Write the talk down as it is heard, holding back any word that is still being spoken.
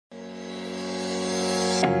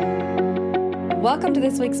Welcome to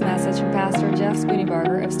this week's message from Pastor Jeff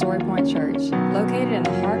Spooneybarger of Story Point Church, located in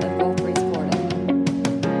the heart of Gulf Breeze, Florida.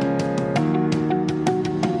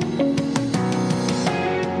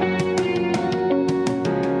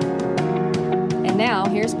 And now,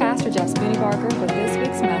 here's Pastor Jeff Spooneybarger with this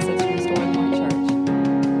week's message from Story Point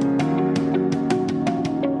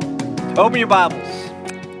Church. Open your Bibles.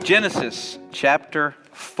 Genesis chapter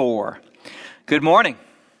 4. Good morning.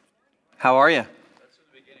 How are you?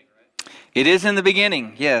 It is in the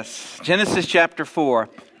beginning, yes. Genesis chapter 4.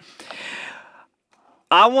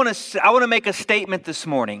 I want to make a statement this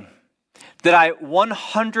morning that I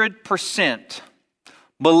 100%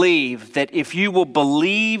 believe that if you will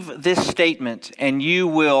believe this statement and you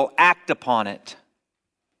will act upon it,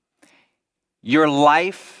 your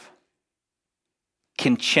life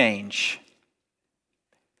can change.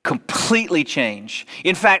 Completely change.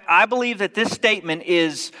 In fact, I believe that this statement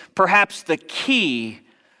is perhaps the key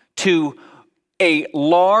to a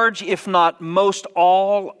large, if not most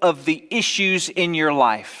all, of the issues in your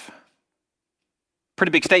life.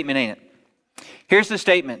 Pretty big statement, ain't it? Here's the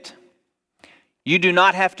statement. You do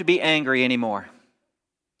not have to be angry anymore.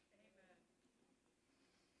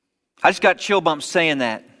 I just got chill bumps saying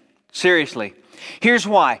that. Seriously. Here's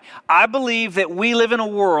why. I believe that we live in a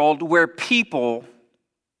world where people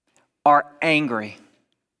are angry.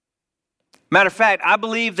 Matter of fact, I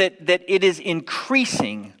believe that it is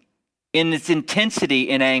increasing in its intensity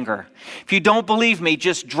in anger. If you don't believe me,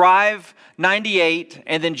 just drive 98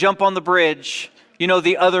 and then jump on the bridge,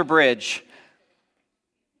 the other bridge.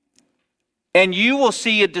 And you will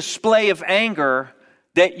see a display of anger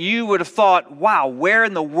that you would have thought, wow, where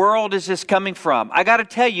in the world is this coming from? I got to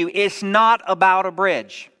tell you, it's not about a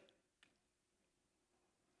bridge.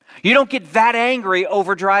 You don't get that angry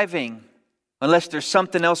over driving unless there's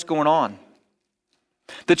something else going on.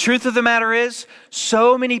 The truth of the matter is,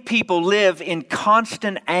 so many people live in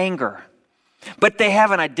constant anger, but they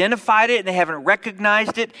haven't identified it, and they haven't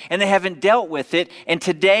recognized it, and they haven't dealt with it. And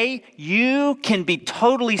today, you can be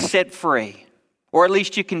totally set free, or at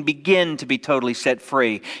least you can begin to be totally set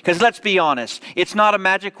free. Because let's be honest, it's not a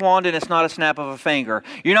magic wand and it's not a snap of a finger.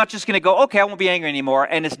 You're not just going to go, okay, I won't be angry anymore,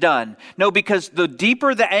 and it's done. No, because the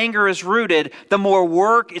deeper the anger is rooted, the more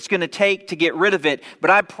work it's going to take to get rid of it. But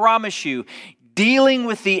I promise you, dealing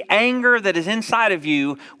with the anger that is inside of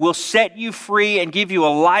you will set you free and give you a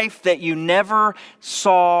life that you never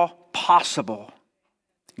saw possible.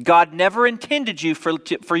 God never intended you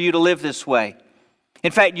for you to live this way.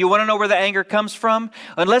 In fact, you want to know where the anger comes from?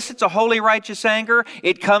 Unless it's a holy, righteous anger,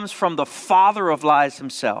 it comes from the father of lies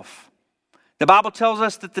himself. The Bible tells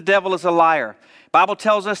us that the devil is a liar. The Bible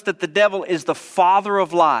tells us that the devil is the father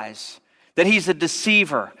of lies, that he's a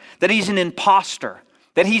deceiver, that he's an imposter,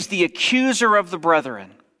 that he's the accuser of the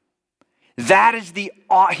brethren. He is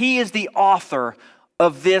the author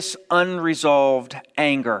of this unresolved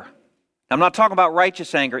anger. I'm not talking about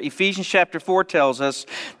righteous anger. Ephesians chapter 4 tells us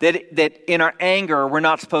that in our anger, we're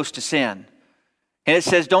not supposed to sin. And it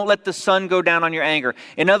says, don't let the sun go down on your anger.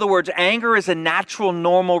 In other words, anger is a natural,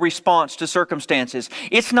 normal response to circumstances.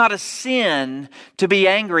 It's not a sin to be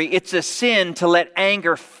angry. It's a sin to let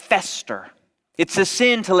anger fester. It's a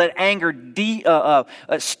sin to let anger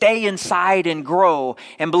stay inside and grow.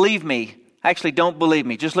 And believe me, actually don't believe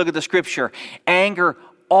me, just look at the scripture. Anger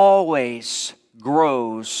always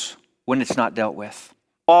grows when it's not dealt with.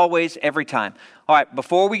 Always, every time. All right,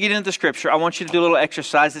 before we get into the scripture, I want you to do a little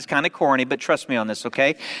exercise. It's kind of corny, but trust me on this,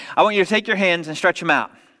 okay? I want you to take your hands and stretch them out.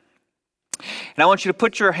 And I want you to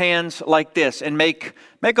put your hands like this and make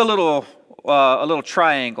a little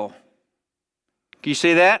triangle. Can you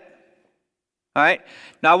see that? All right.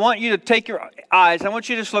 Now I want you to take your eyes. I want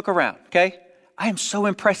you to just look around, okay? I am so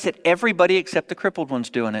impressed that everybody except the crippled one's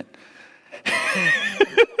doing it.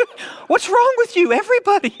 What's wrong with you,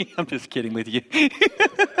 everybody? I'm just kidding with you.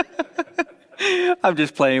 I'm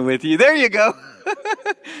just playing with you. There you go.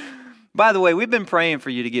 By the way, we've been praying for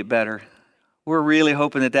you to get better. We're really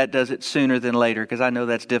hoping that does it sooner than later, because I know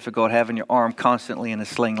that's difficult having your arm constantly in a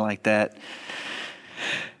sling like that.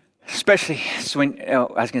 Especially since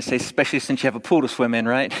you have a pool to swim in,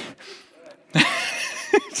 right?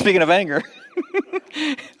 Speaking of anger.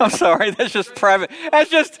 I'm sorry, that's just private. I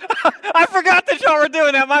forgot that y'all were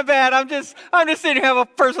doing that. My bad. I'm just sitting here having a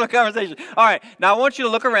personal conversation. All right, now I want you to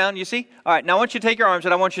look around, you see? All right, now I want you to take your arms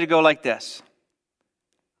and I want you to go like this.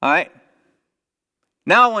 All right?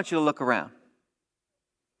 Now I want you to look around.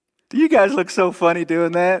 Do you guys look so funny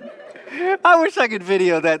doing that? I wish I could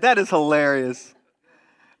video that. That is hilarious.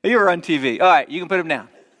 You were on TV. All right, you can put them down.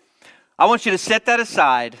 I want you to set that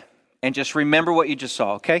aside and just remember what you just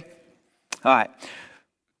saw, okay? All right.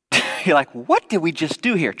 You're like, what did we just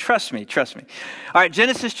do here? Trust me. All right,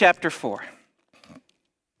 Genesis chapter 4.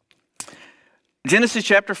 Genesis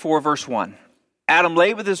chapter 4, verse 1. Adam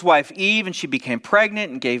lay with his wife Eve, and she became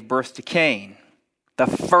pregnant and gave birth to Cain, the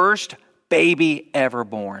first baby ever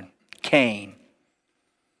born, Cain.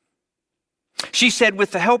 She said,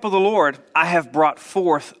 with the help of the Lord, I have brought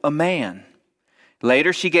forth a man.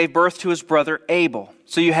 Later, she gave birth to his brother Abel.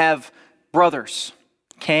 So you have brothers,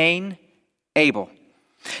 Cain, Abel.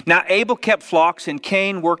 Now Abel kept flocks and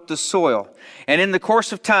Cain worked the soil. And in the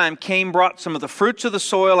course of time, Cain brought some of the fruits of the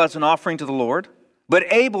soil as an offering to the Lord.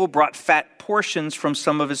 But Abel brought fat portions from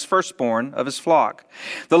some of his firstborn of his flock.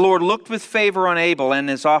 The Lord looked with favor on Abel and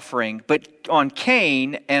his offering, but on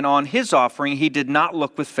Cain and on his offering he did not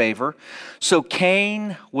look with favor. So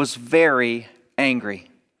Cain was very angry,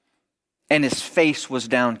 and his face was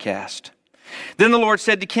downcast. Then the Lord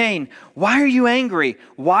said to Cain, why are you angry?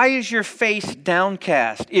 Why is your face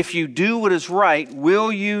downcast? If you do what is right,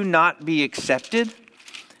 will you not be accepted?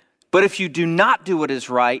 But if you do not do what is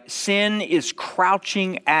right, sin is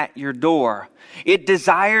crouching at your door. It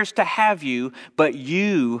desires to have you, but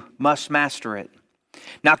you must master it.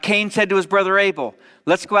 Now Cain said to his brother Abel,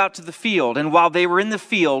 let's go out to the field. And while they were in the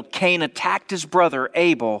field, Cain attacked his brother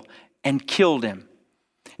Abel and killed him.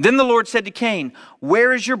 Then the Lord said to Cain,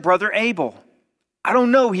 where is your brother Abel? I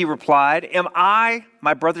don't know, he replied. Am I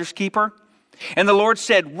my brother's keeper? And the Lord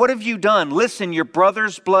said, what have you done? Listen, your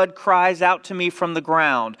brother's blood cries out to me from the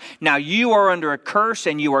ground. Now you are under a curse,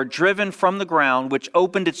 and you are driven from the ground, which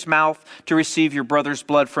opened its mouth to receive your brother's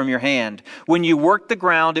blood from your hand. When you work the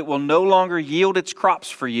ground, it will no longer yield its crops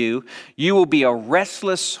for you. You will be a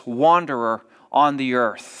restless wanderer on the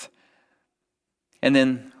earth. And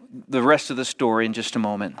then the rest of the story in just a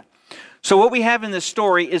moment. So what we have in this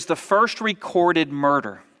story is the first recorded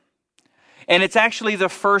murder. And it's actually the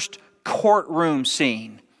first courtroom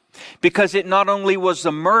scene, because it not only was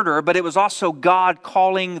the murder, but it was also God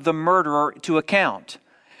calling the murderer to account.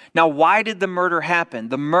 Now, why did the murder happen?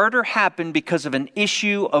 The murder happened because of an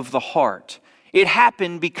issue of the heart. It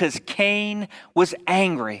happened because Cain was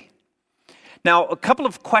angry. Now, a couple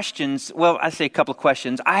of questions. Well, I say a couple of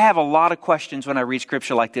questions. I have a lot of questions when I read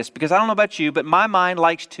scripture like this, because I don't know about you, but my mind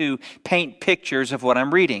likes to paint pictures of what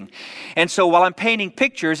I'm reading. And so while I'm painting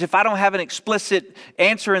pictures, if I don't have an explicit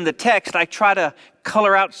answer in the text, I try to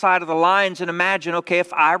color outside of the lines and imagine, okay,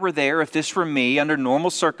 if I were there, if this were me under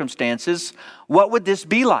normal circumstances, what would this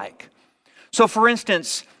be like? So for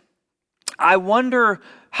instance, I wonder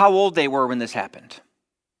how old they were when this happened.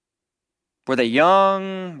 Were they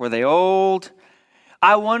young? Were they old?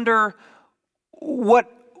 I wonder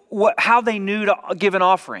how they knew to give an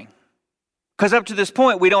offering. Because up to this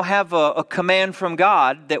point, we don't have a command from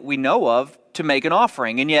God that we know of to make an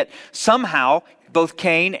offering. And yet, somehow, both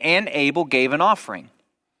Cain and Abel gave an offering.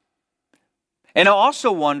 And I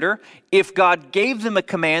also wonder if God gave them a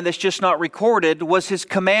command that's just not recorded. Was his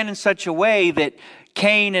command in such a way that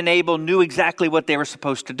Cain and Abel knew exactly what they were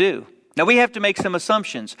supposed to do? Now, we have to make some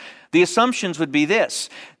assumptions. The assumptions would be this,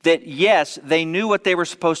 that yes, they knew what they were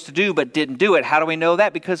supposed to do, but didn't do it. How do we know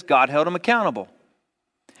that? Because God held them accountable.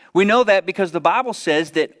 We know that because the Bible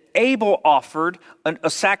says that Abel offered a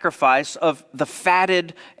sacrifice of the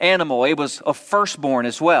fatted animal. It was a firstborn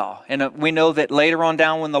as well. And we know that later on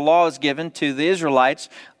down when the law is given to the Israelites,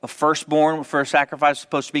 a firstborn for a sacrifice is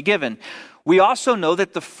supposed to be given. We also know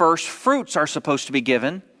that the first fruits are supposed to be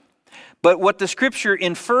given. But what the scripture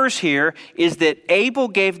infers here is that Abel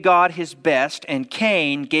gave God his best and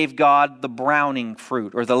Cain gave God the browning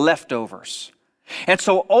fruit or the leftovers. And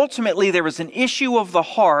so ultimately there was an issue of the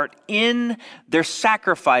heart in their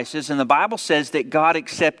sacrifices. And the Bible says that God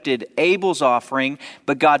accepted Abel's offering,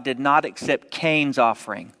 but God did not accept Cain's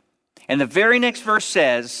offering. And the very next verse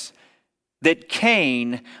says that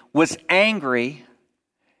Cain was angry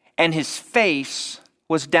and his face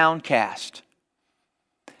was downcast.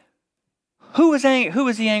 Who was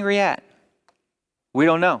he angry at? We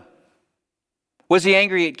don't know. Was he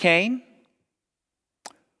angry at Cain?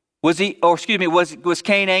 Was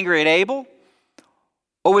Cain angry at Abel?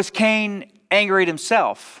 Or was Cain angry at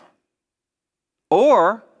himself?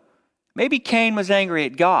 Or maybe Cain was angry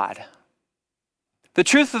at God. The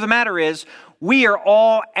truth of the matter is, we are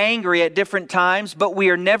all angry at different times, but we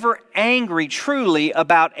are never angry truly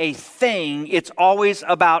about a thing. It's always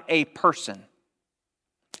about a person.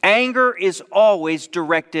 Anger is always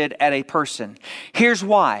directed at a person. Here's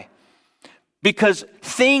why. Because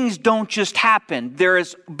things don't just happen.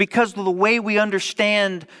 Because of the way we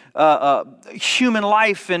understand human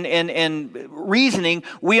life and reasoning,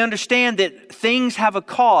 we understand that things have a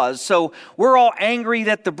cause. So we're all angry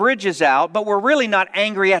that the bridge is out, but we're really not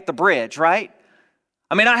angry at the bridge, right?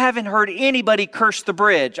 I mean, I haven't heard anybody curse the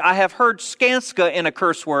bridge. I have heard Skanska in a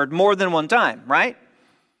curse word more than one time, right?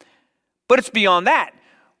 But it's beyond that.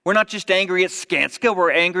 We're not just angry at Skanska,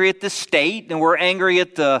 we're angry at the state, and we're angry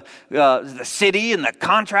at the city and the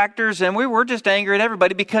contractors, and we're just angry at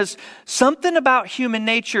everybody because something about human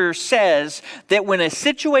nature says that when a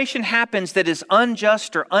situation happens that is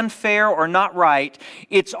unjust or unfair or not right,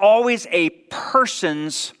 it's always a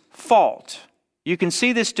person's fault. You can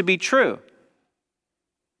see this to be true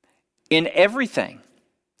in everything.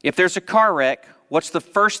 If there's a car wreck, what's the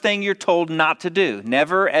first thing you're told not to do?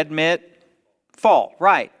 Never admit fault,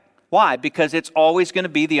 right? Why? Because it's always going to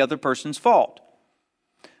be the other person's fault.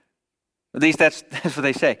 At least that's what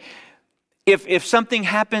they say. If something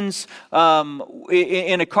happens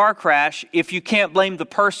in a car crash, if you can't blame the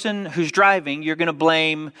person who's driving, you're going to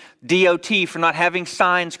blame DOT for not having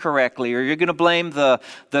signs correctly, or you're going to blame the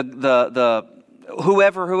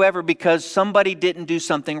whoever, because somebody didn't do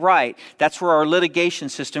something right. That's where our litigation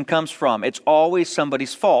system comes from. It's always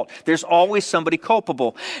somebody's fault. There's always somebody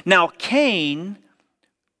culpable. Now, Cain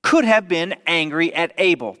could have been angry at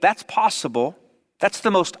Abel. That's possible. That's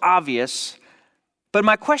the most obvious. But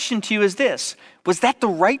my question to you is this: was that the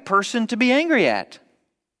right person to be angry at?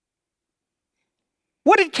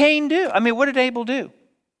 What did Cain do? I mean, what did Abel do?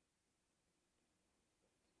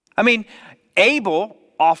 I mean, Abel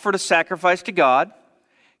offered a sacrifice to God.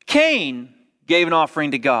 Cain gave an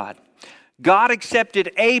offering to God. God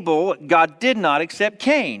accepted Abel. God did not accept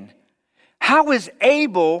Cain. How is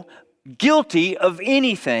Abel guilty of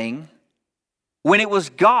anything when it was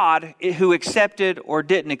God who accepted or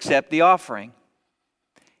didn't accept the offering?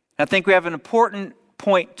 I think we have an important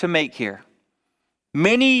point to make here.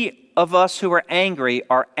 Many of us who are angry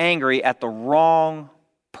at the wrong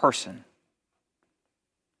person.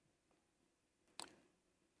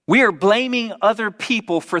 We are blaming other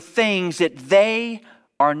people for things that they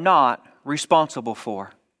are not responsible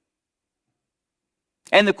for.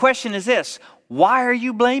 And the question is this: why are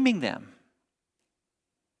you blaming them?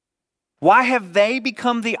 Why have they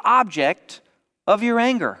become the object of your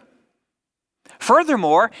anger?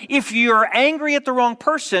 Furthermore, if you're angry at the wrong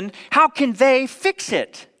person, how can they fix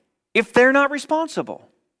it if they're not responsible?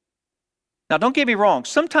 Now, don't get me wrong.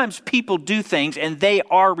 Sometimes people do things and they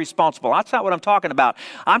are responsible. That's not what I'm talking about.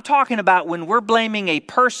 I'm talking about when we're blaming a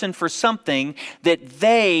person for something that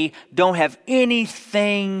they don't have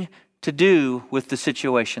anything to do with the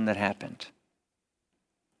situation that happened.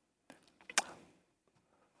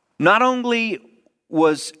 Not only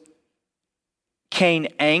was Cain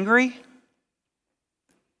angry,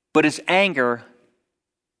 but his anger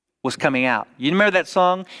was coming out. You remember that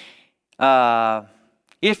song?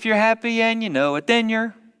 If you're happy and you know it, then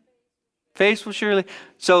your face will surely.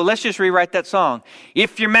 So let's just rewrite that song.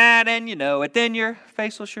 If you're mad and you know it, then your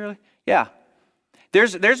face will surely. Yeah.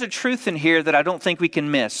 There's a truth in here that I don't think we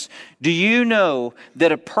can miss. Do you know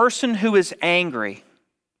that a person who is angry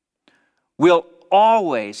will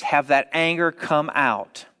always have that anger come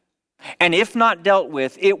out? And if not dealt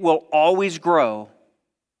with, it will always grow.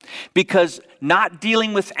 Because not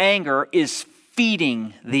dealing with anger is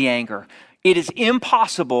feeding the anger. It is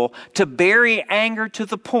impossible to bury anger to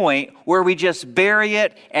the point where we just bury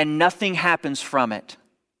it and nothing happens from it.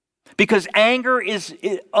 Because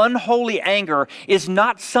unholy anger is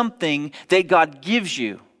not something that God gives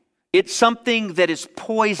you. It's something that is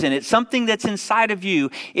poison. It's something that's inside of you.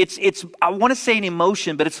 It's I want to say an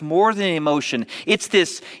emotion, but it's more than an emotion. It's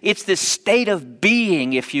this state of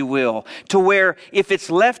being, if you will, to where if it's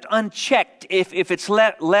left unchecked, if it's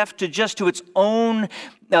left to its own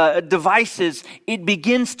devices, it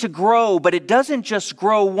begins to grow, but it doesn't just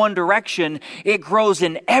grow one direction, it grows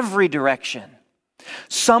in every direction.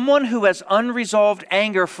 Someone who has unresolved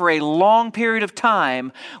anger for a long period of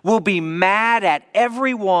time will be mad at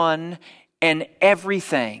everyone and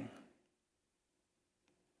everything.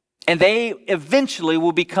 And they eventually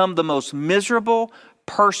will become the most miserable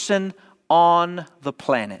person on the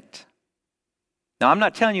planet. Now, I'm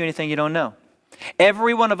not telling you anything you don't know.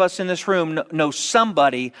 Every one of us in this room knows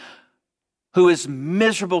somebody who is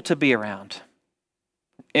miserable to be around.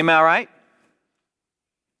 Am I right?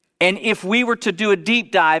 And if we were to do a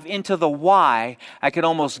deep dive into the why, I could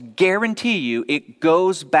almost guarantee you it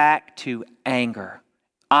goes back to anger.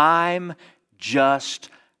 I'm just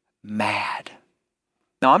mad.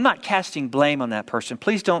 Now, I'm not casting blame on that person.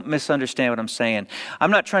 Please don't misunderstand what I'm saying.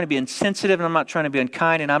 I'm not trying to be insensitive, and I'm not trying to be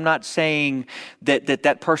unkind, and I'm not saying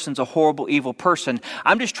that person's a horrible, evil person.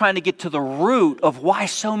 I'm just trying to get to the root of why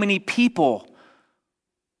so many people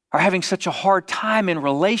are having such a hard time in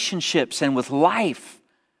relationships and with life.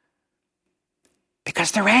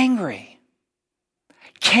 Because they're angry.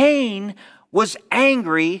 Cain was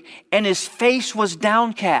angry and his face was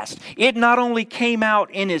downcast. It not only came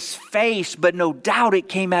out in his face, but no doubt it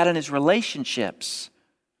came out in his relationships.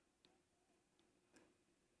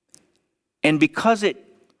 And because it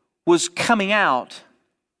was coming out,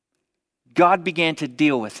 God began to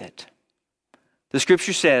deal with it. The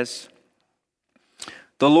scripture says,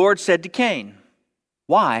 the Lord said to Cain,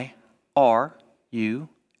 "Why are you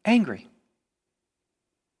angry?"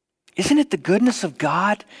 Isn't it the goodness of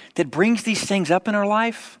God that brings these things up in our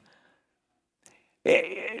life?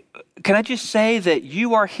 Can I just say that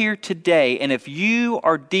you are here today, and if you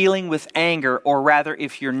are dealing with anger, or rather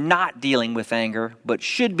if you're not dealing with anger, but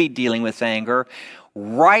should be dealing with anger,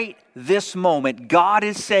 right this moment, God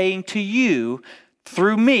is saying to you,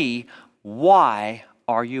 through me, why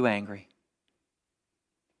are you angry?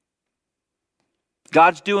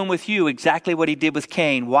 God's doing with you exactly what he did with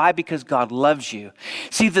Cain. Why? Because God loves you.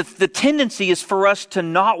 See, the tendency is for us to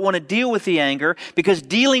not want to deal with the anger because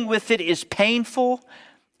dealing with it is painful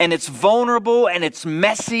and it's vulnerable and it's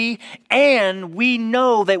messy, and we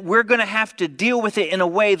know that we're going to have to deal with it in a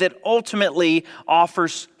way that ultimately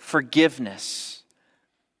offers forgiveness.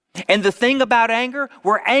 And the thing about anger,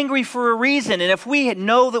 we're angry for a reason. And if we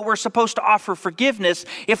know that we're supposed to offer forgiveness,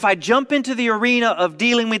 if I jump into the arena of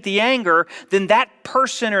dealing with the anger, then that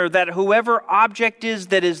person or that whoever object is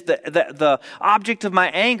that is the object of my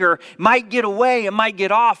anger might get away and might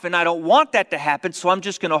get off. And I don't want that to happen, so I'm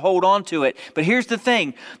just going to hold on to it. But here's the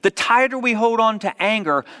thing. The tighter we hold on to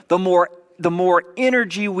anger, the more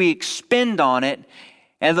energy we expend on it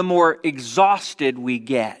and the more exhausted we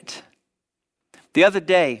get. The other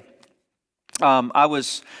day, I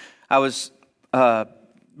was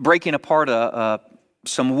breaking apart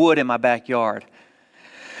some wood in my backyard,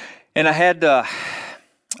 and I had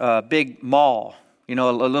a big maul, a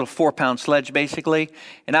little 4-pound sledge basically,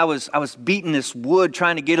 and I was beating this wood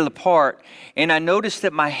trying to get it apart, and I noticed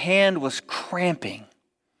that my hand was cramping,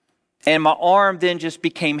 and my arm then just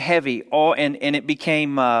became heavy, and it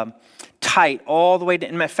became tight all the way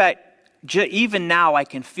down. In fact, even now I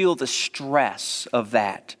can feel the stress of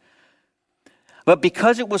that. But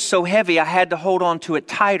because it was so heavy, I had to hold on to it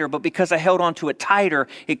tighter. But because I held on to it tighter,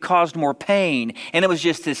 it caused more pain. And it was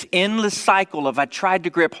just this endless cycle of I tried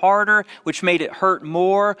to grip harder, which made it hurt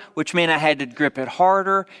more, which meant I had to grip it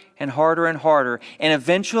harder and harder and harder. And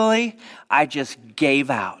eventually, I just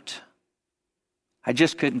gave out. I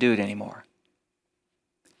just couldn't do it anymore.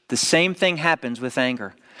 The same thing happens with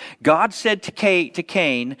anger. God said to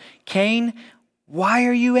Cain, "Cain, why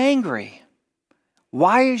are you angry?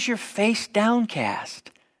 Why is your face downcast?"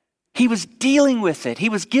 He was dealing with it. He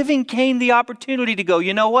was giving Cain the opportunity to go,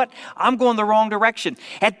 you know what? I'm going the wrong direction.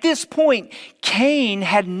 At this point, Cain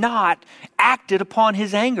had not acted upon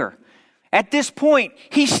his anger. At this point,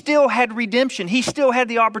 he still had redemption. He still had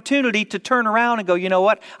the opportunity to turn around and go, you know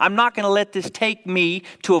what? I'm not going to let this take me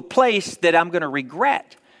to a place that I'm going to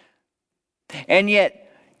regret. And yet,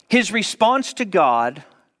 his response to God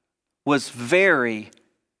was very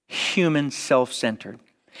human, self-centered.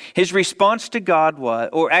 His response to God was,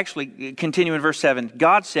 or actually, continue in verse 7,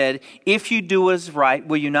 God said, "If you do what is right,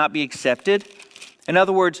 will you not be accepted?" In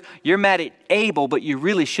other words, you're mad at Abel, but you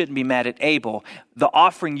really shouldn't be mad at Abel. The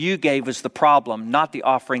offering you gave was the problem, not the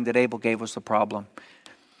offering that Abel gave was the problem.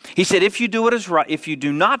 He said, if you do what is right, if you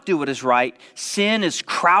do not do what is right, sin is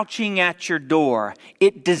crouching at your door.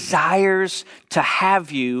 It desires to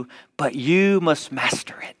have you, but you must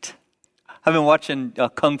master it. I've been watching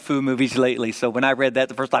kung fu movies lately, so when I read that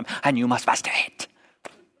the first time, I knew you must master it.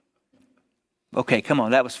 Okay, come on,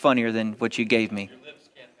 that was funnier than what you gave me.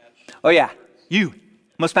 Oh yeah, you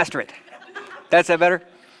must master it. That's that better?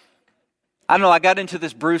 I don't know, I got into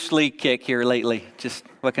this Bruce Lee kick here lately. Just,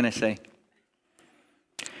 what can I say?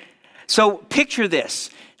 So picture this.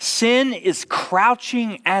 Sin is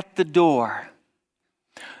crouching at the door,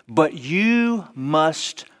 but you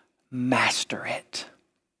must master it.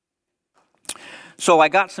 So I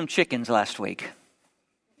got some chickens last week.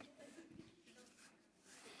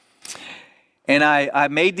 And I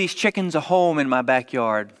made these chickens a home in my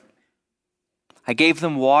backyard. I gave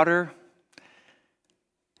them water.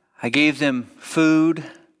 I gave them food.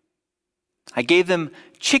 I gave them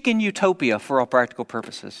chicken utopia for all practical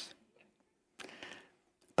purposes.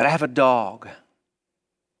 But I have a dog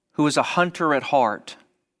who is a hunter at heart.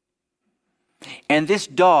 And this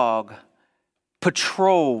dog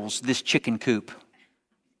patrols this chicken coop.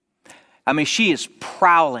 I mean, she is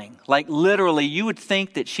prowling. Like literally, you would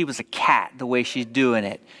think that she was a cat the way she's doing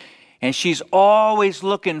it. And she's always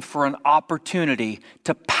looking for an opportunity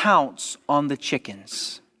to pounce on the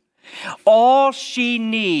chickens. All she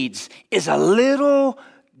needs is a little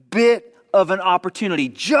bit of an opportunity,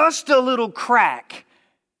 just a little crack,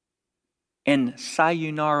 and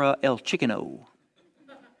sayonara el chickeno.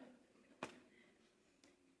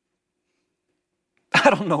 I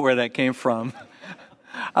don't know where that came from.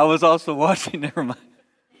 I was also watching, never mind.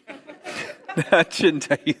 I shouldn't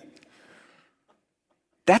tell you.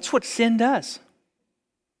 That's what sin does.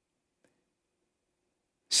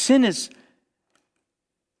 Sin is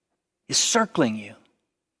circling you.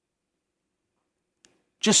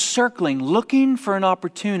 Just circling, looking for an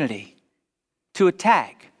opportunity to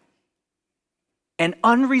attack. And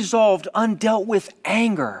unresolved, undealt with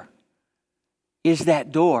anger is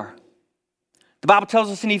that door. The Bible tells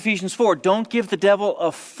us in Ephesians 4, don't give the devil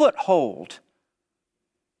a foothold.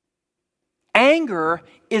 Anger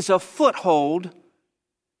is a foothold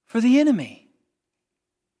for the enemy.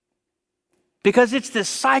 Because it's this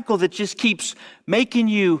cycle that just keeps making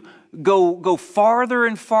you go farther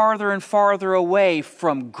and farther and farther away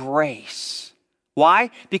from grace. Why?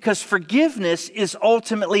 Because forgiveness is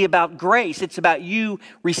ultimately about grace. It's about you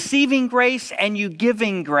receiving grace and you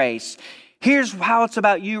giving grace. Here's how it's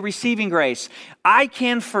about you receiving grace. I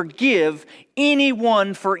can forgive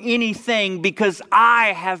anyone for anything because I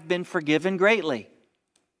have been forgiven greatly.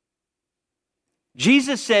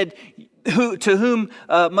 Jesus said, to whom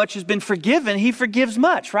much has been forgiven, he forgives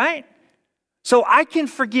much, right? So I can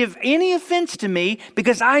forgive any offense to me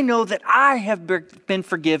because I know that I have been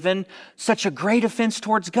forgiven such a great offense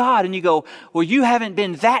towards God. And you go, well, you haven't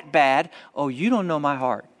been that bad. Oh, you don't know my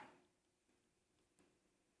heart.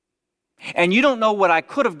 And you don't know what I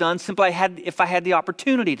could have done simply if I had the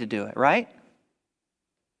opportunity to do it, right?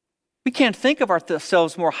 We can't think of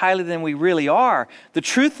ourselves more highly than we really are. The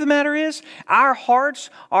truth of the matter is, our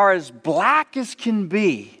hearts are as black as can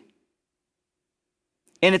be.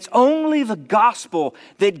 And it's only the gospel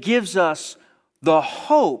that gives us the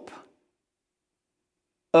hope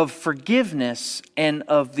of forgiveness and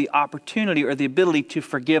of the opportunity or the ability to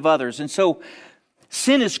forgive others. And so,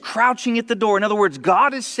 sin is crouching at the door. In other words,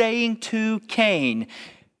 God is saying to Cain,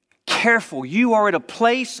 careful, you are at a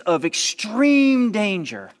place of extreme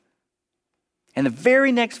danger. And the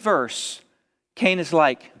very next verse, Cain is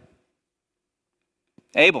like,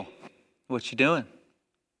 Abel, what you doing?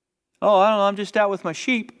 Oh, I don't know, I'm just out with my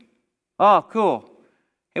sheep. Oh, cool.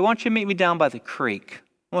 Hey, why don't you meet me down by the creek?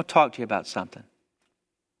 I want to talk to you about something.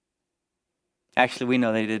 Actually, we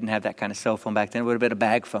know they didn't have that kind of cell phone back then. It would have been a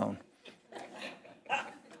bag phone.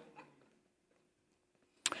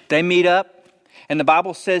 They meet up, and the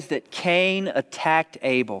Bible says that Cain attacked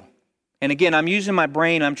Abel. And again, I'm using my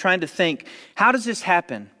brain. I'm trying to think, how does this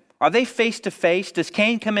happen? Are they face to face? Does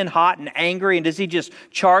Cain come in hot and angry, and does he just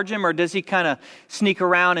charge him, or does he kind of sneak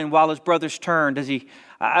around and while his brother's turn?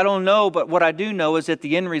 I don't know, but what I do know is that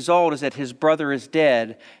the end result is that his brother is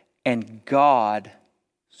dead, and God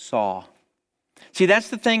saw. See, that's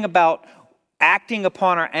the thing about acting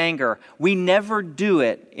upon our anger. We never do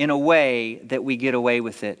it in a way that we get away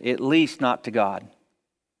with it, at least not to God.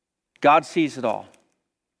 God sees it all.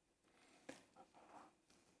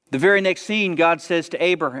 The very next scene, God says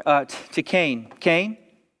to Cain, Cain,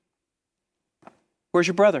 where's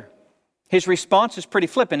your brother? His response is pretty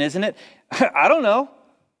flippant, isn't it? I don't know.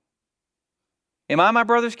 Am I my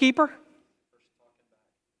brother's keeper?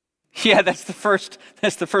 Yeah, that's the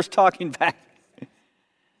first talking back.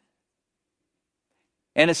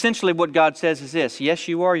 And essentially what God says is this: yes,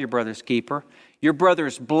 you are your brother's keeper. Your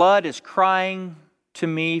brother's blood is crying to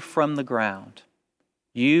me from the ground.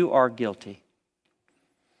 You are guilty.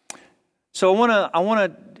 So I want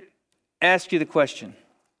to ask you the question.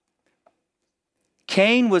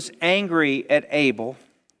 Cain was angry at Abel,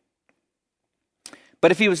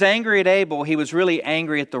 but if he was angry at Abel, he was really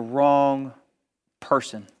angry at the wrong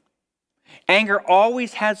person. Anger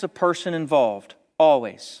always has a person involved,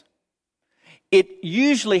 always. It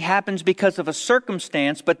usually happens because of a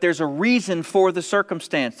circumstance, but there's a reason for the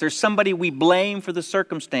circumstance. There's somebody we blame for the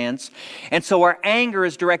circumstance, and so our anger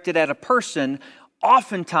is directed at a person.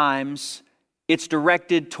 Oftentimes, it's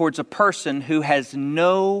directed towards a person who has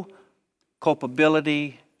no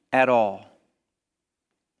culpability at all.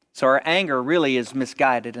 So our anger really is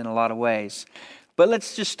misguided in a lot of ways. But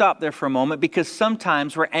let's just stop there for a moment, because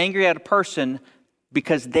sometimes we're angry at a person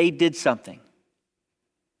because they did something.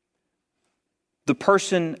 The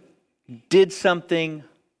person did something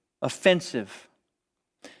offensive,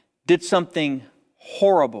 did something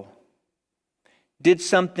horrible, did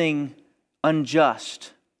something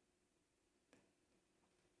unjust.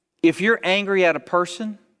 If you're angry at a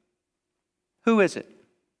person, who is it?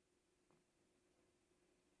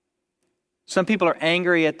 Some people are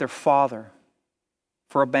angry at their father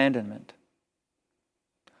for abandonment,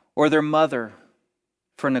 or their mother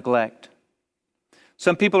for neglect,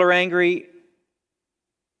 Some people are angry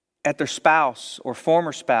at their spouse or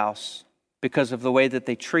former spouse because of the way that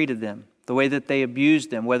they treated them, the way that they abused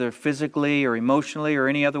them, whether physically or emotionally or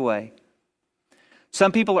any other way.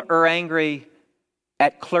 Some people are angry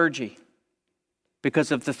at clergy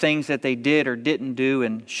because of the things that they did or didn't do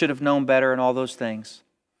and should have known better and all those things.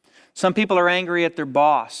 Some people are angry at their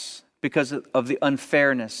boss because of the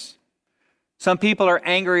unfairness. Some people are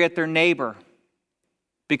angry at their neighbor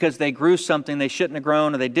because they grew something they shouldn't have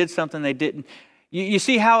grown, or they did something they didn't. You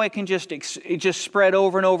see how it can just spread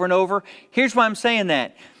over and over and over? Here's why I'm saying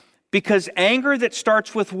that. Because anger that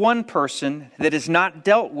starts with one person that is not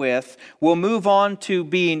dealt with will move on to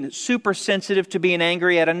being super sensitive to being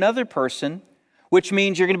angry at another person, which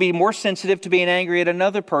means you're going to be more sensitive to being angry at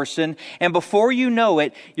another person. And before you know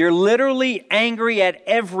it, you're literally angry at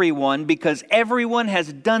everyone because everyone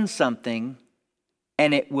has done something,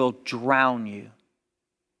 and it will drown you.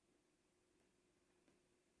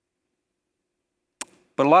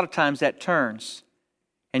 But a lot of times that turns,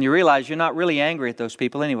 and you realize you're not really angry at those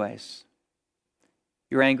people anyways.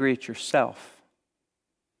 You're angry at yourself.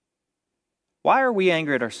 Why are we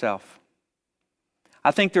angry at ourselves?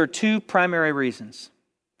 I think there are two primary reasons.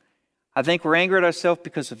 I think we're angry at ourselves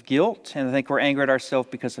because of guilt, and I think we're angry at ourselves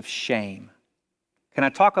because of shame. Can I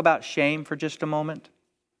talk about shame for just a moment?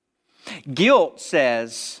 Guilt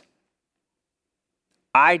says,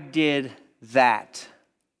 I did that.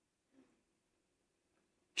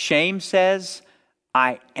 Shame says,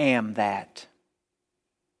 I am that.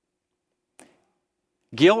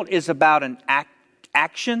 Guilt is about an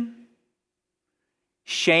action.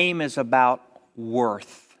 Shame is about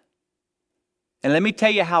worth. And let me tell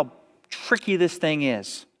you how tricky this thing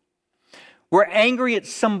is. We're angry at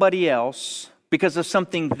somebody else because of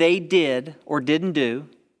something they did or didn't do.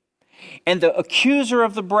 And the accuser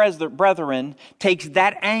of the brethren takes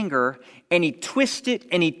that anger and he twists it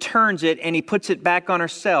and he turns it and he puts it back on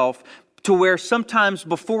ourselves, to where sometimes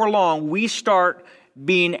before long we start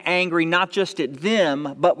being angry not just at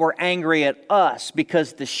them, but we're angry at us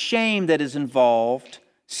because the shame that is involved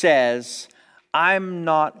says, I'm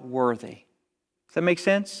not worthy. Does that make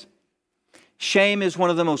sense? Shame is one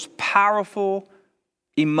of the most powerful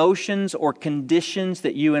emotions or conditions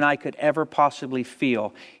that you and I could ever possibly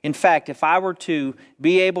feel. In fact, if I were to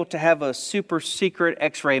be able to have a super secret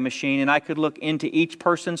x-ray machine and I could look into each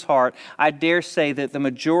person's heart, I dare say that the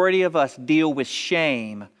majority of us deal with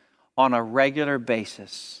shame on a regular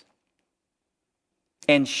basis.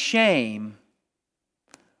 And shame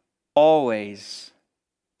always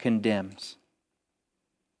condemns.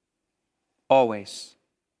 Always.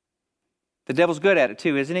 The devil's good at it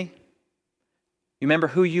too, isn't he? You remember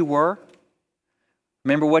who you were?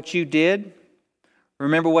 Remember what you did?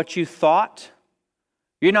 Remember what you thought?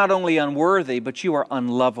 You're not only unworthy, but you are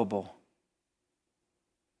unlovable.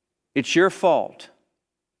 It's your fault.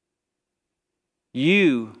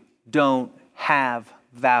 You don't have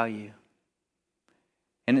value.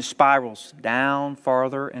 And it spirals down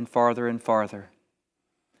farther and farther and farther.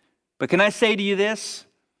 But can I say to you this?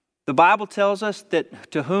 The Bible tells us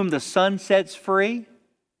that to whom the Son sets free,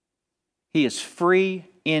 he is free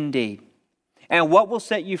indeed. And what will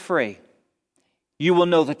set you free? You will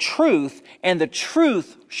know the truth, and the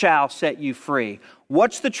truth shall set you free.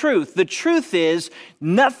 What's the truth? The truth is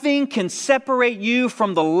nothing can separate you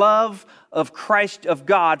from the love of Christ, of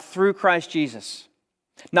God through Christ Jesus.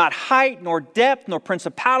 Not height, nor depth, nor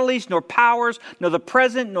principalities, nor powers, nor the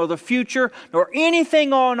present, nor the future, nor anything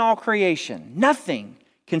in all creation. Nothing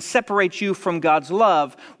can separate you from God's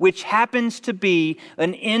love, which happens to be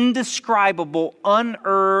an indescribable,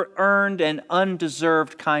 unearned, and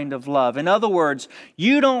undeserved kind of love. In other words,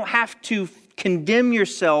 you don't have to condemn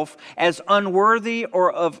yourself as unworthy or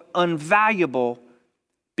of unvaluable,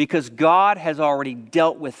 because God has already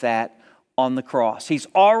dealt with that on the cross. He's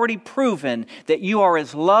already proven that you are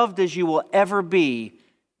as loved as you will ever be,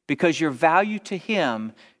 because your value to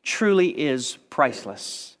Him truly is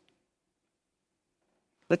priceless.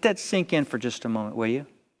 Let that sink in for just a moment, will you?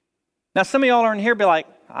 Now, some of y'all are in here be like,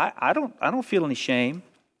 I don't feel any shame.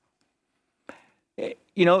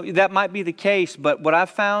 You know, that might be the case, but what I've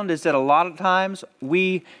found is that a lot of times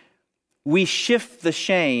we shift the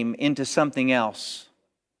shame into something else.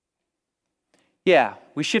 Yeah,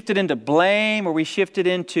 we shift it into blame, or we shift it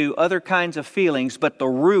into other kinds of feelings, but the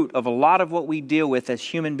root of a lot of what we deal with as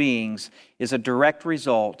human beings is a direct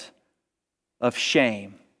result of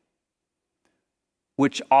shame,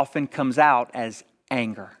 which often comes out as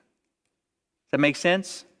anger. Does that make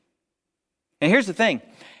sense? And here's the thing.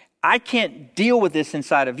 I can't deal with this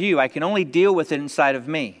inside of you. I can only deal with it inside of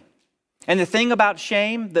me. And the thing about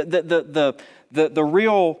shame, the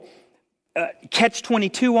real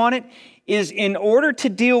catch-22 on it is, in order to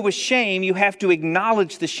deal with shame, you have to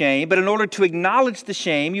acknowledge the shame. But in order to acknowledge the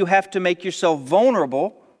shame, you have to make yourself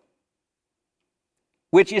vulnerable,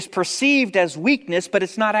 which is perceived as weakness, but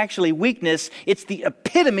it's not actually weakness. It's the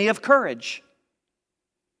epitome of courage.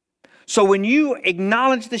 So when you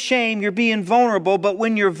acknowledge the shame, you're being vulnerable. But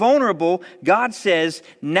when you're vulnerable, God says,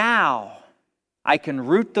 now I can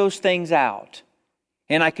root those things out.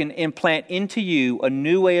 And I can implant into you a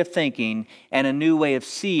new way of thinking and a new way of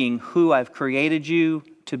seeing who I've created you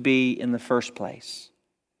to be in the first place.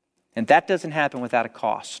 And that doesn't happen without a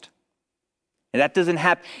cost. And that doesn't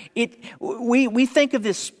happen. We think of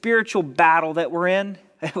this spiritual battle that we're in.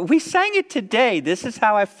 We sang it today. This is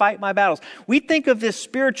how I fight my battles. We think of this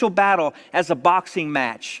spiritual battle as a boxing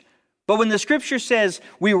match. But when the scripture says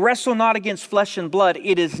we wrestle not against flesh and blood,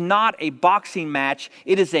 it is not a boxing match.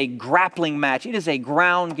 It is a grappling match. It is a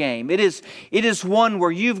ground game. It is one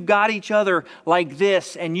where you've got each other like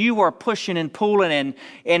this and you are pushing and pulling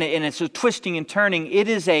and it's a twisting and turning. It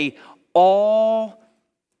is a all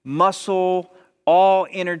muscle, all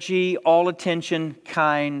energy, all attention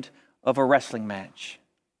kind of a wrestling match.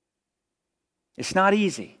 It's not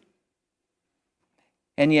easy.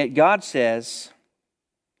 And yet God says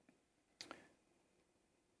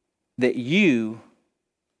that you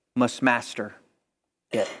must master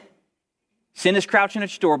it. Sin is crouching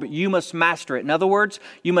at your door, but you must master it. In other words,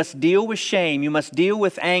 you must deal with shame. You must deal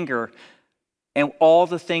with anger and all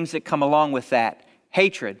the things that come along with that.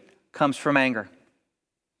 Hatred comes from anger.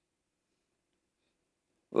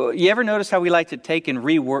 You ever notice how we like to take and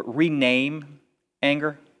rename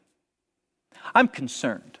anger? I'm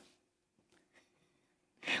concerned.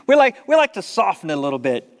 We like to soften it a little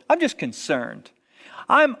bit. I'm just concerned.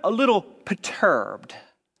 I'm a little perturbed.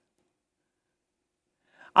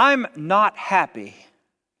 I'm not happy.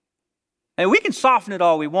 And we can soften it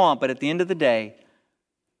all we want, but at the end of the day,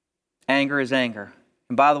 anger is anger.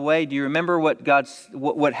 And by the way, do you remember what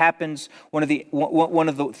happens? One of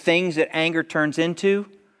the things that anger turns into?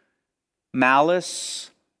 Malice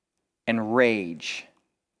and rage.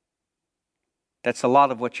 That's a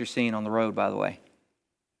lot of what you're seeing on the road, by the way.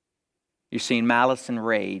 You're seeing malice and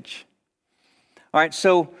rage. All right,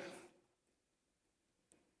 so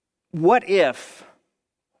what if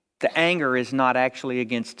the anger is not actually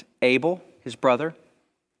against Abel, his brother?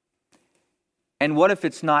 And what if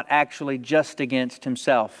it's not actually just against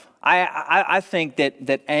himself? I think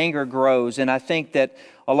that anger grows, and I think that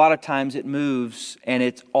a lot of times it moves and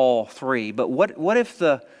it's all three. But what if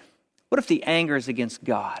the anger is against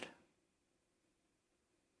God?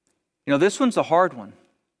 You know, this one's a hard one.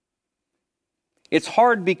 It's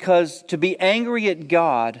hard because to be angry at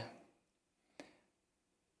God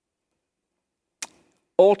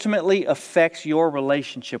ultimately affects your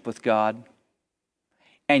relationship with God.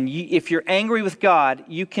 And if you're angry with God,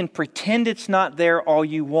 you can pretend it's not there all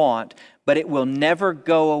you want, but it will never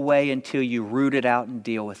go away until you root it out and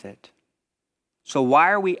deal with it. So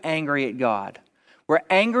why are we angry at God? We're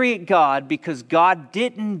angry at God because God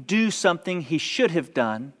didn't do something He should have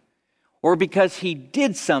done, or because He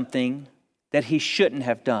did something that He shouldn't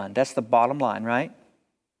have done. That's the bottom line, right?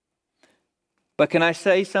 But can I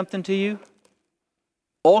say something to you?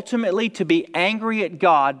 Ultimately, to be angry at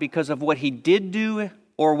God because of what He did do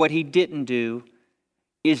or what He didn't do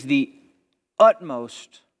is the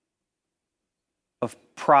utmost of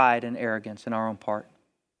pride and arrogance in our own part.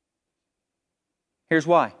 Here's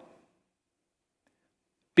why.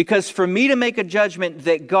 Because for me to make a judgment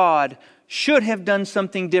that God should have done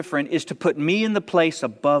something different is to put me in the place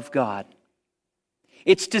above God.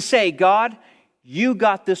 It's to say, God, you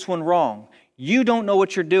got this one wrong. You don't know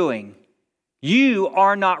what you're doing. You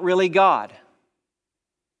are not really God.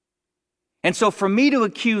 And so for me to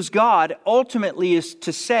accuse God ultimately is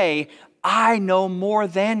to say, I know more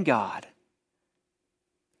than God.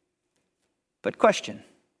 But question,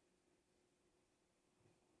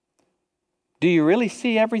 do you really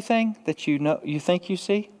see everything that you think you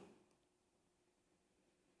see?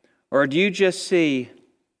 Or do you just see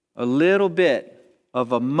a little bit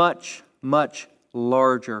of a much, much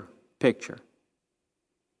larger picture?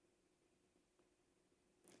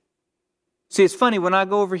 See, it's funny, when I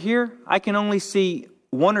go over here, I can only see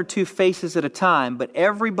one or two faces at a time, but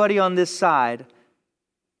everybody on this side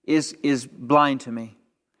is blind to me.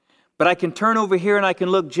 But I can turn over here and I can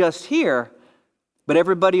look just here, but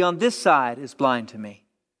everybody on this side is blind to me.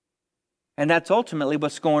 And that's ultimately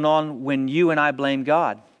what's going on when you and I blame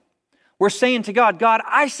God. We're saying to God, God,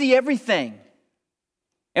 I see everything.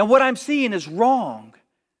 And what I'm seeing is wrong.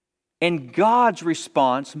 And God's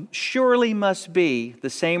response surely must be the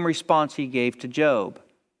same response He gave to Job.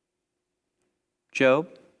 Job,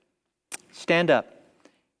 stand up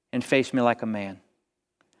and face me like a man.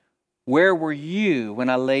 Where were you when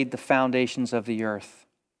I laid the foundations of the earth?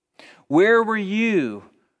 Where were you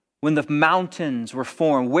when the mountains were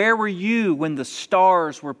formed? Where were you when the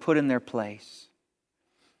stars were put in their place?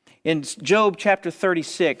 In Job chapter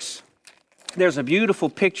 36, there's a beautiful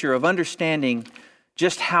picture of understanding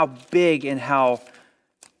just how big and how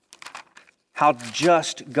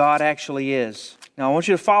just God actually is. Now, I want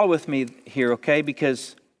you to follow with me here, okay?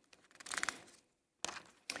 Because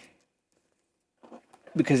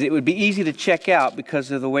it would be easy to check out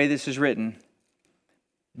because of the way this is written.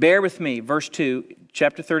 Bear with me, verse 2,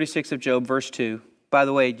 chapter 36 of Job, verse 2. By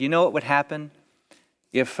the way, do you know what would happen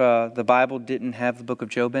if the Bible didn't have the book of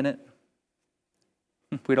Job in it?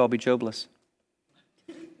 We'd all be Jobless.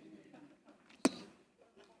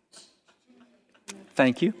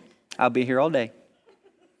 Thank you. I'll be here all day.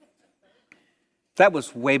 That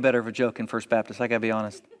was way better of a joke in First Baptist, I gotta be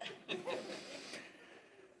honest.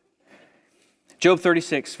 Job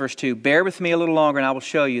 36, verse 2. Bear with me a little longer and I will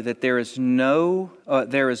show you that there is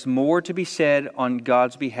more to be said on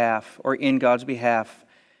God's behalf or in God's behalf.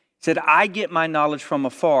 It said, I get my knowledge from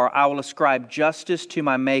afar. I will ascribe justice to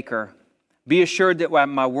my Maker. Be assured that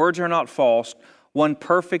my words are not false. One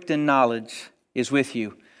perfect in knowledge is with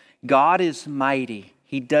you. God is mighty.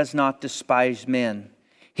 He does not despise men.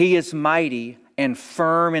 He is mighty and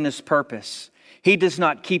firm in His purpose. He does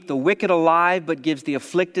not keep the wicked alive, but gives the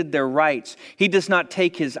afflicted their rights. He does not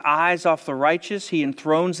take His eyes off the righteous. He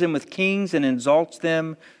enthrones them with kings and exalts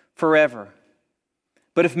them forever.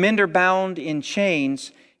 But if men are bound in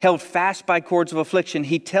chains, held fast by cords of affliction,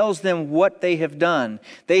 He tells them what they have done,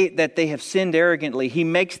 that they have sinned arrogantly. He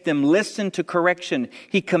makes them listen to correction.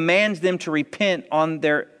 He commands them to repent on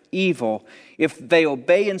their evil. If they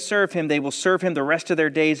obey and serve Him, they will serve Him the rest of their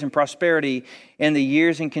days in prosperity and the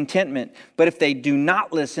years in contentment. But if they do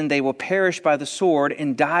not listen, they will perish by the sword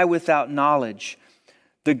and die without knowledge.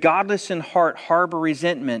 The godless in heart harbor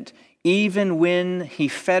resentment. Even when He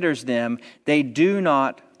fetters them, they do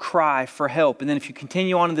not cry for help. And then if you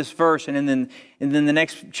continue on in this verse and then the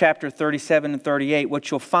next chapter 37 and 38,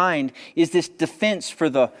 what you'll find is this defense for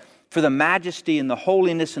the majesty and the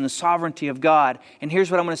holiness and the sovereignty of God. And here's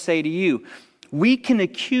what I'm going to say to you. We can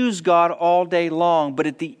accuse God all day long, but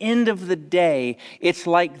at the end of the day, it's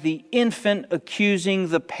like the infant accusing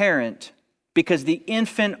the parent, because the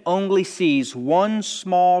infant only sees one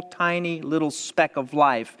small, tiny little speck of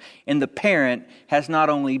life, and the parent has not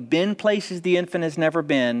only been places the infant has never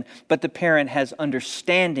been, but the parent has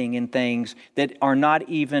understanding in things that are not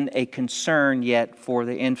even a concern yet for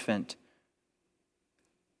the infant.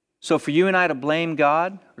 So for you and I to blame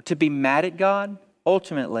God or to be mad at God,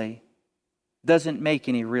 ultimately, doesn't make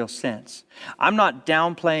any real sense. I'm not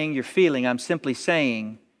downplaying your feeling. I'm simply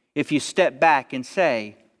saying, if you step back and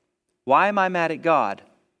say, why am I mad at God?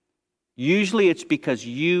 Usually it's because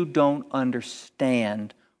you don't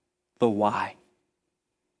understand the why.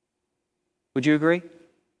 Would you agree?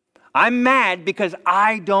 I'm mad because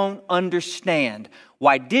I don't understand.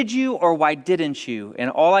 Why did you or why didn't you?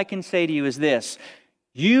 And all I can say to you is this.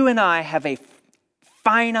 You and I have a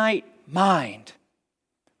finite mind.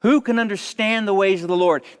 Who can understand the ways of the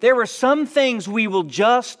Lord? There are some things we will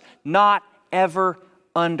just not ever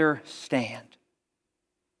understand.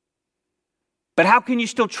 But how can you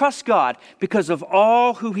still trust God? Because of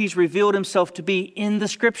all who He's revealed Himself to be in the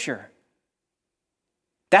Scripture.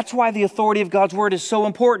 That's why the authority of God's Word is so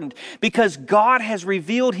important. Because God has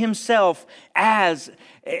revealed Himself as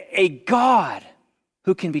a God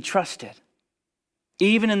who can be trusted.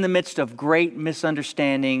 Even in the midst of great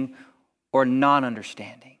misunderstanding or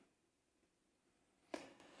non-understanding.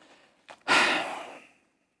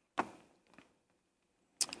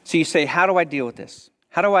 So you say, how do I deal with this?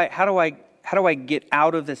 How do I get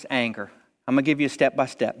out of this anger? I'm going to give you a step by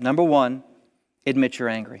step. Number one, admit you're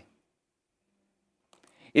angry.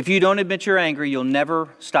 If you don't admit you're angry, you'll never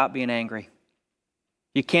stop being angry.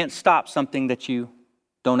 You can't stop something that you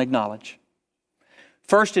don't acknowledge.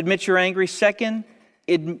 First, admit you're angry. Second,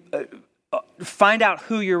 find out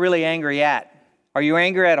who you're really angry at. Are you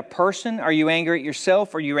angry at a person? Are you angry at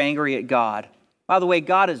yourself? Or are you angry at God? By the way,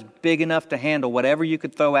 God is big enough to handle whatever you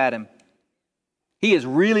could throw at Him. He is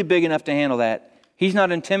really big enough to handle that. He's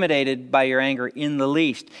not intimidated by your anger in the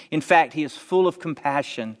least. In fact, He is full of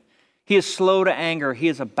compassion. He is slow to anger. He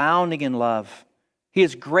is abounding in love. He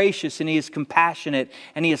is gracious and He is compassionate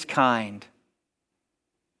and He is kind.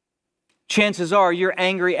 Chances are you're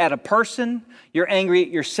angry at a person, you're angry at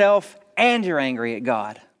yourself, and you're angry at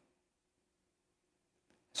God.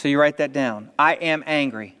 So you write that down. I am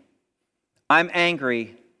angry. I'm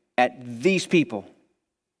angry at these people.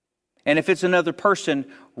 And if it's another person,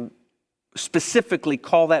 specifically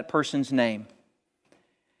call that person's name.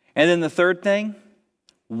 And then the third thing,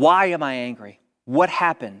 why am I angry? What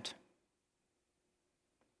happened?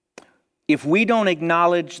 If we don't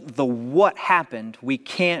acknowledge the what happened, we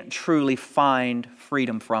can't truly find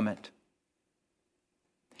freedom from it.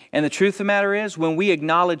 And the truth of the matter is, when we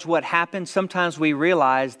acknowledge what happened, sometimes we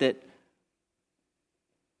realize that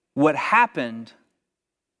what happened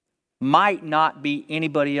might not be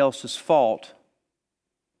anybody else's fault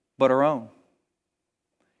but our own.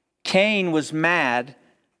 Cain was mad,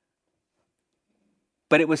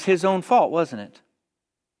 but it was his own fault, wasn't it?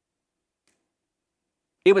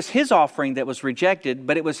 It was his offering that was rejected,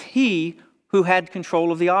 but it was he who had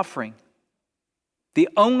control of the offering. The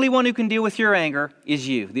only one who can deal with your anger is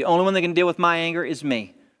you. The only one that can deal with my anger is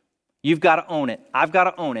me. You've got to own it. I've got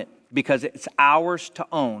to own it because it's ours to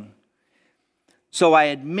own. So I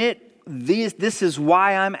admit this is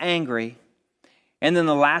why I'm angry. And then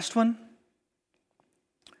the last one,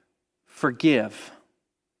 forgive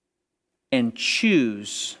and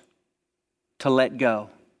choose to let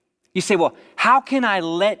go. You say, well, how can I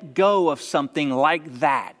let go of something like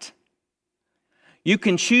that? You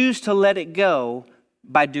can choose to let it go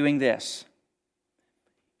by doing this.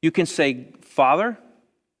 You can say, Father,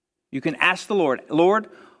 you can ask the Lord, Lord,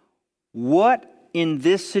 what in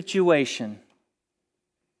this situation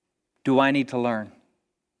do I need to learn?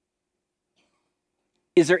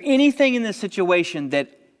 Is there anything in this situation that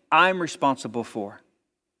I'm responsible for?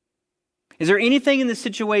 Is there anything in this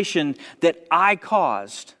situation that I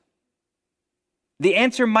caused? The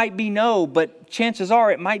answer might be no, but chances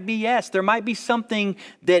are it might be yes. There might be something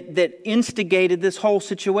that instigated this whole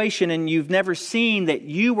situation and you've never seen that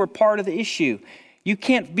you were part of the issue. You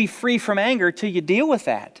can't be free from anger till you deal with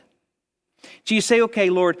that. So you say, okay,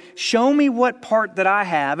 Lord, show me what part that I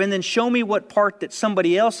have and then show me what part that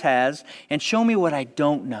somebody else has and show me what I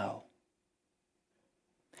don't know.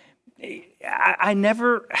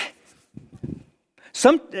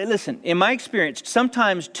 Listen, in my experience,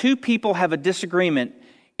 sometimes two people have a disagreement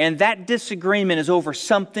and that disagreement is over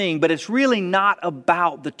something, but it's really not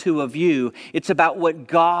about the two of you. It's about what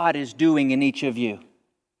God is doing in each of you.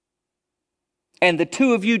 And the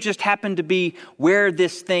two of you just happen to be where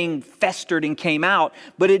this thing festered and came out,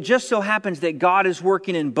 but it just so happens that God is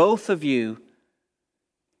working in both of you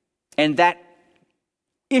and that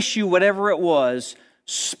issue, whatever it was,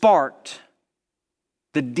 sparked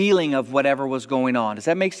the dealing of whatever was going on. Does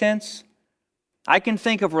that make sense? I can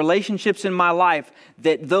think of relationships in my life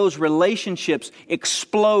that those relationships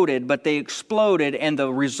exploded, but they exploded and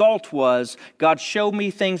the result was God showed me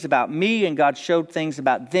things about me and God showed things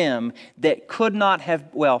about them that could not have,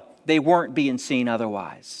 they weren't being seen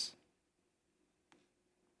otherwise.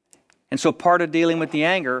 And so part of dealing with the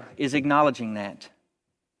anger is acknowledging that.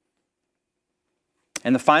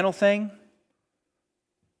 And the final thing,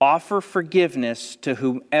 offer forgiveness to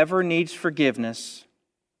whomever needs forgiveness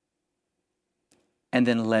and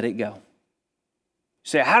then let it go. You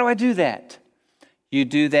say, how do I do that? You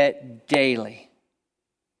do that daily.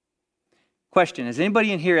 Question, has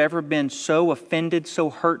anybody in here ever been so offended, so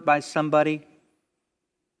hurt by somebody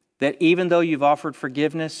that even though you've offered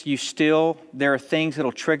forgiveness, there are things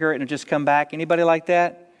that'll trigger it and it'll just come back? Anybody like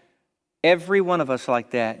that? Every one of us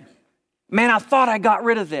like that. Man, I thought I got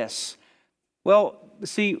rid of this. Well,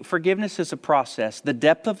 see, forgiveness is a process. The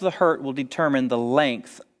depth of the hurt will determine the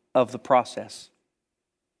length of the process.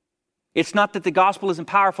 It's not that the gospel isn't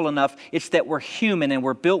powerful enough. It's that we're human and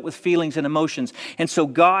we're built with feelings and emotions. And so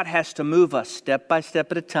God has to move us step by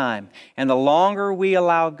step at a time. And the longer we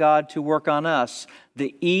allow God to work on us,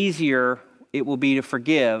 the easier it will be to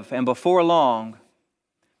forgive. And before long,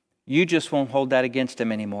 you just won't hold that against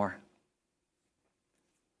Him anymore.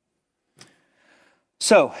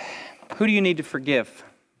 So, who do you need to forgive?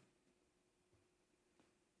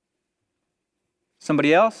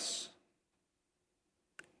 Somebody else?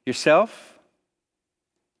 Yourself?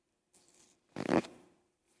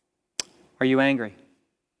 Are you angry?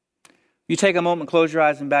 You take a moment, close your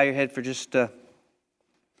eyes and bow your head for just a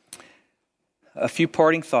few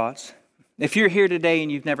parting thoughts. If you're here today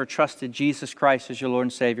and you've never trusted Jesus Christ as your Lord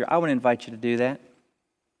and Savior, I want to invite you to do that.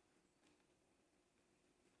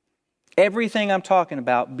 Everything I'm talking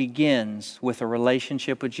about begins with a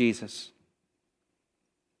relationship with Jesus.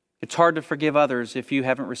 It's hard to forgive others if you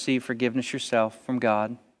haven't received forgiveness yourself from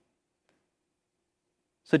God.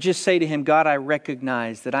 So just say to Him, God, I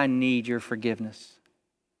recognize that I need your forgiveness.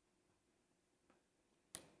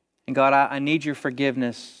 And God, I need your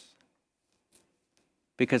forgiveness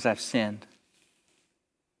because I've sinned.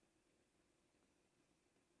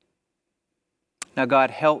 Now,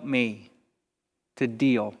 God, help me to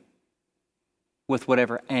deal with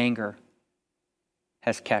whatever anger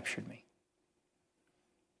has captured me.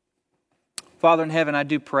 Father in heaven, I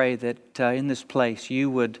do pray that in this place you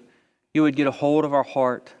would get a hold of our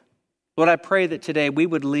heart. Lord, I pray that today we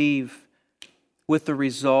would leave with the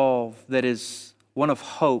resolve that is one of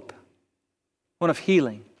hope, one of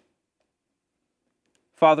healing.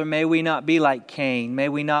 Father, may we not be like Cain. May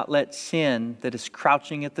we not let sin that is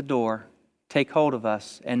crouching at the door take hold of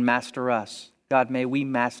us and master us. God, may we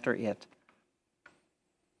master it.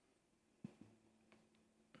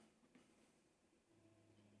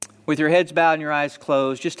 With your heads bowed and your eyes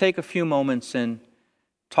closed, just take a few moments and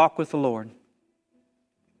talk with the Lord.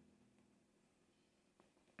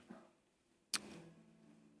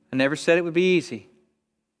 I never said it would be easy,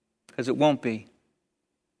 because it won't be.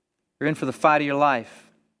 You're in for the fight of your life.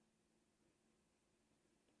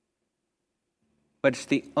 But it's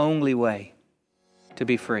the only way to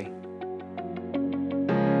be free.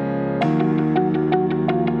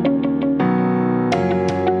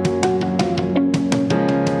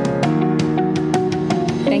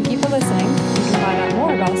 Thank you for listening. You can find out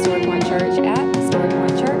more about Story Point Church at